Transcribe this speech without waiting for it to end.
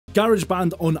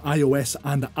GarageBand on iOS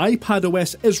and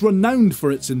iPadOS is renowned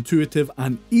for its intuitive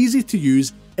and easy to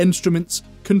use instruments,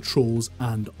 controls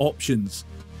and options.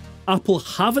 Apple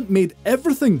haven't made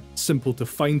everything simple to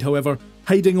find, however,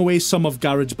 hiding away some of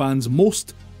GarageBand's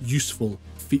most useful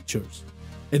features.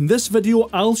 In this video,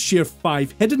 I'll share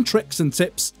 5 hidden tricks and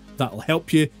tips that'll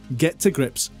help you get to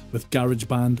grips with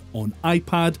GarageBand on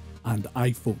iPad and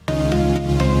iPhone.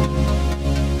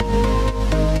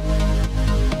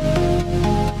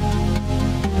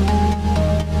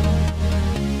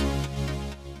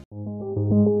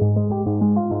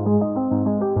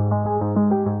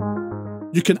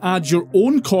 You can add your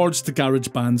own chords to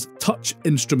GarageBand's Touch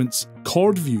Instruments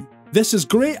chord view. This is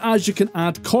great as you can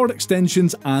add chord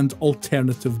extensions and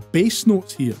alternative bass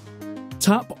notes here.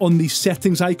 Tap on the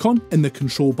settings icon in the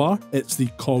control bar, it's the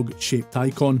cog-shaped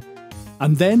icon,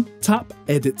 and then tap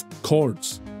Edit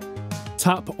Chords.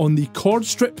 Tap on the chord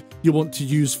strip you want to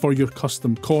use for your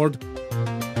custom chord.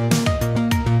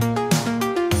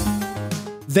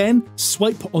 Then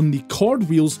swipe on the chord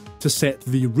wheels to set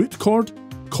the root chord,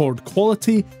 chord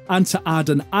quality, and to add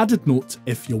an added note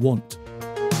if you want.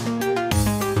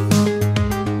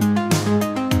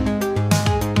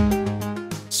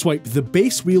 Swipe the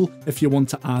bass wheel if you want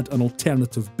to add an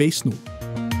alternative bass note.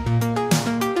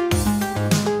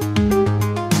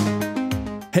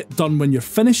 Hit done when you're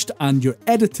finished and your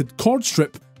edited chord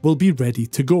strip will be ready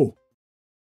to go.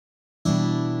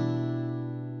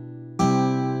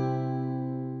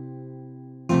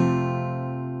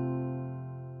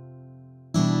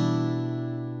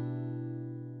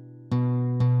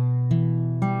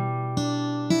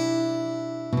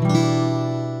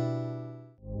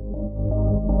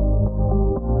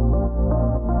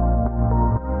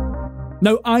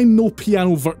 Now, I'm no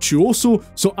piano virtuoso,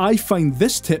 so I find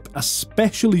this tip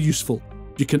especially useful.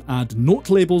 You can add note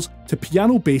labels to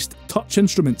piano-based touch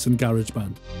instruments in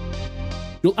GarageBand.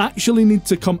 You'll actually need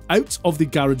to come out of the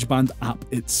GarageBand app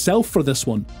itself for this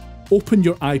one. Open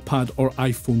your iPad or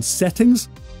iPhone settings,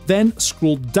 then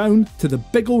scroll down to the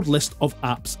big old list of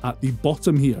apps at the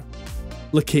bottom here.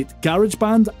 Locate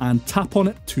GarageBand and tap on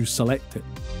it to select it.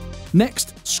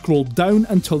 Next, scroll down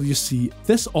until you see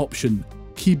this option,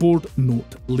 Keyboard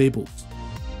Note Labels.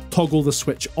 Toggle the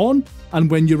switch on,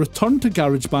 and when you return to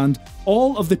GarageBand,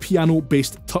 all of the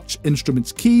piano-based touch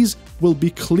instruments keys will be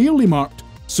clearly marked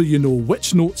so you know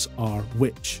which notes are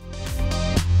which.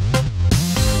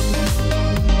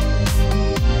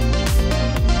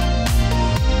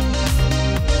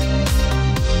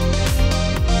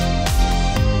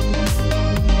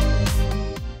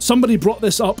 Somebody brought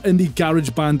this up in the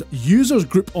GarageBand users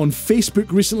group on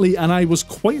Facebook recently, and I was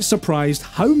quite surprised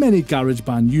how many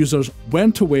GarageBand users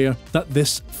weren't aware that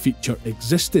this feature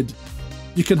existed.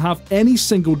 You can have any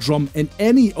single drum in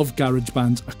any of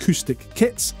GarageBand's acoustic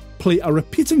kits play a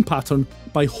repeating pattern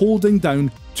by holding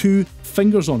down 2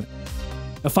 fingers on it.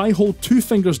 If I hold 2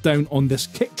 fingers down on this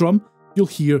kick drum, you'll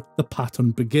hear the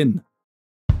pattern begin.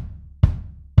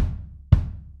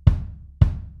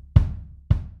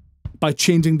 By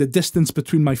changing the distance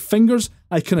between my fingers,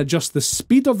 I can adjust the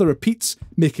speed of the repeats,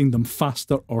 making them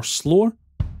faster or slower.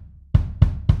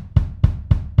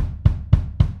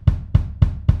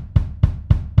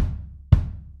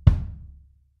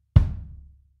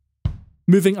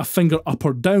 Moving a finger up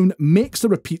or down makes the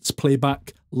repeats play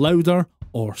back louder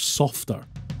or softer.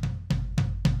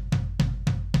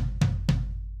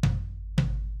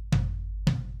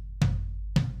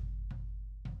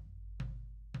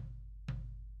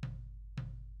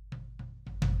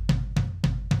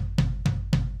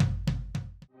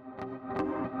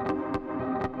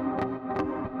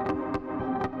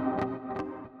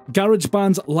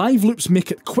 GarageBand's live loops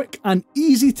make it quick and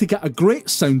easy to get a great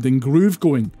sounding groove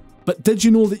going. But did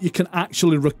you know that you can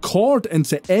actually record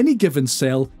into any given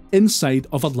cell inside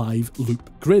of a live loop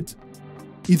grid?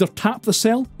 Either tap the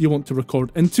cell you want to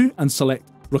record into and select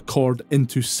Record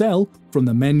into Cell from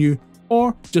the menu,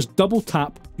 or just double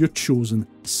tap your chosen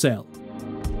cell.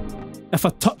 If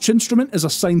a touch instrument is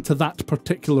assigned to that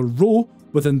particular row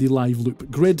within the live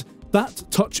loop grid, that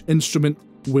touch instrument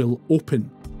will open.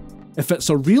 If it's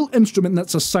a real instrument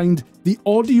that's assigned, the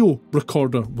audio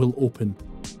recorder will open.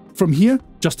 From here,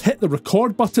 just hit the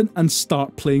record button and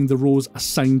start playing the row's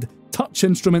assigned touch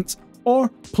instrument, or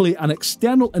play an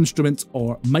external instrument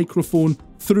or microphone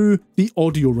through the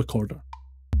audio recorder.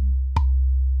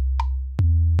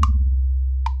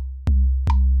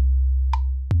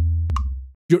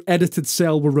 Your edited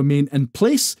cell will remain in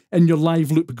place in your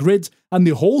live loop grid, and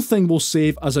the whole thing will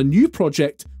save as a new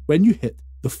project when you hit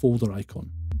the folder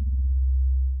icon.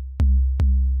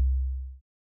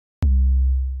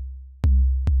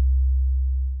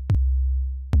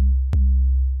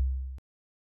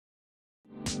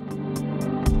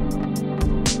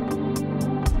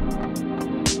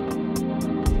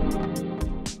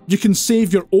 You can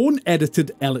save your own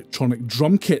edited electronic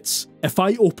drum kits. If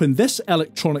I open this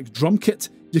electronic drum kit,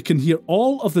 you can hear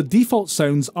all of the default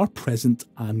sounds are present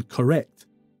and correct.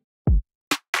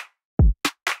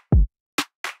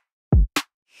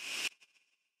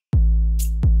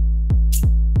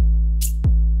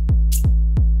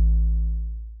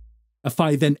 If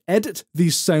I then edit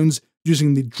these sounds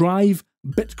using the drive,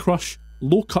 bit crush,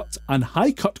 low cut and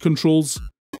high cut controls,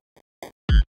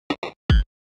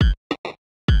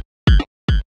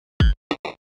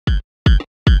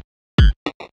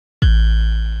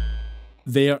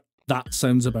 there, that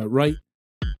sounds about right.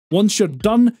 Once you're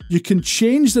done, you can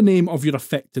change the name of your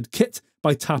affected kit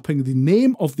by tapping the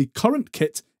name of the current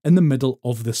kit in the middle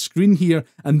of the screen here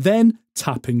and then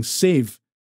tapping save.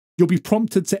 You'll be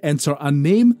prompted to enter a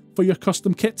name for your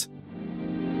custom kit.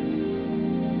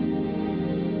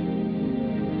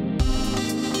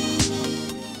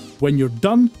 When you're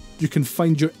done, you can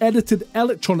find your edited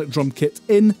electronic drum kit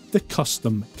in the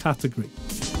custom category.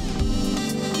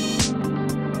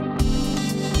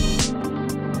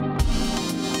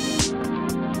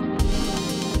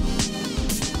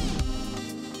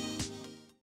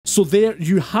 So there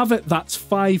you have it, that's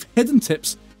 5 hidden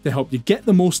tips to help you get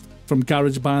the most from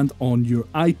GarageBand on your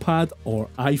iPad or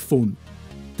iPhone.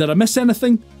 Did I miss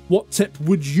anything? What tip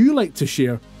would you like to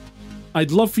share?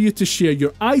 I'd love for you to share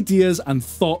your ideas and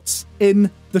thoughts in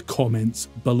the comments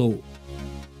below.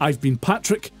 I've been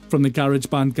Patrick from the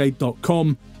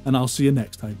GarageBandGuide.com and I'll see you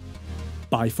next time.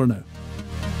 Bye for now.